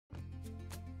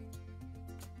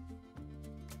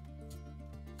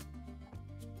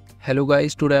Hello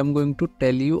guys, today I'm going to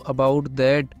tell you about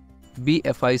that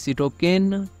BFIC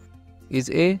token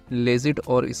is a legit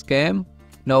or scam.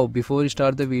 Now before we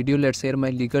start the video, let's share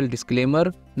my legal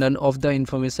disclaimer. None of the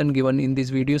information given in this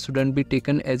video shouldn't be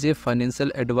taken as a financial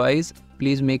advice.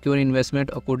 Please make your investment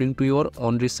according to your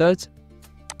own research.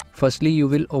 Firstly, you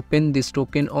will open this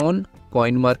token on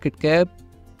CoinMarketCap.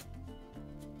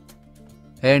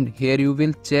 And here you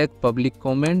will check public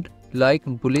comment like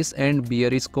bullish and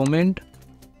bearish comment.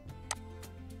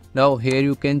 Now here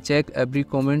you can check every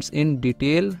comments in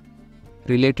detail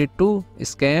related to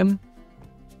scam.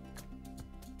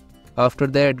 After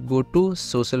that, go to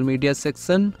social media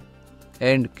section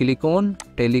and click on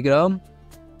Telegram.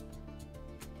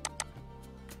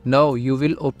 Now you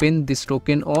will open this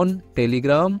token on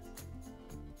Telegram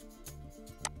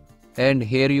and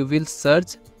here you will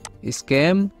search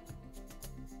scam.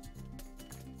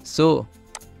 So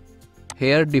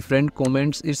here different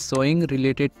comments is showing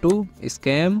related to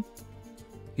scam.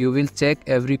 You will check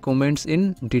every comments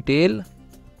in detail.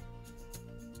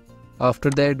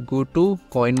 After that, go to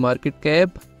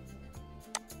CoinMarketCap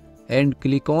and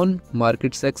click on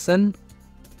market section.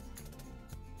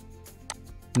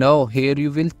 Now here you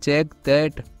will check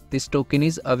that this token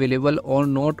is available or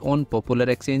not on popular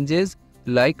exchanges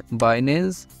like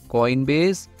Binance,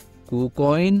 Coinbase,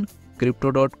 KuCoin,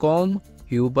 Crypto.com,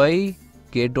 Huobi,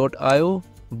 Gate.io,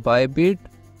 Bybit,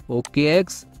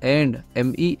 OKX and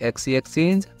MEXC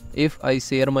exchange. If I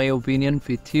share my opinion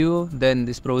with you, then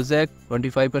this project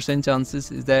 25%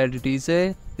 chances is that it is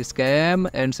a scam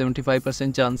and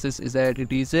 75% chances is that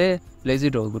it is a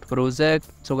legit or good project.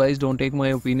 So guys, don't take my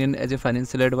opinion as a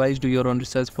financial advice. Do your own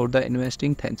research for the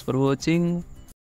investing. Thanks for watching.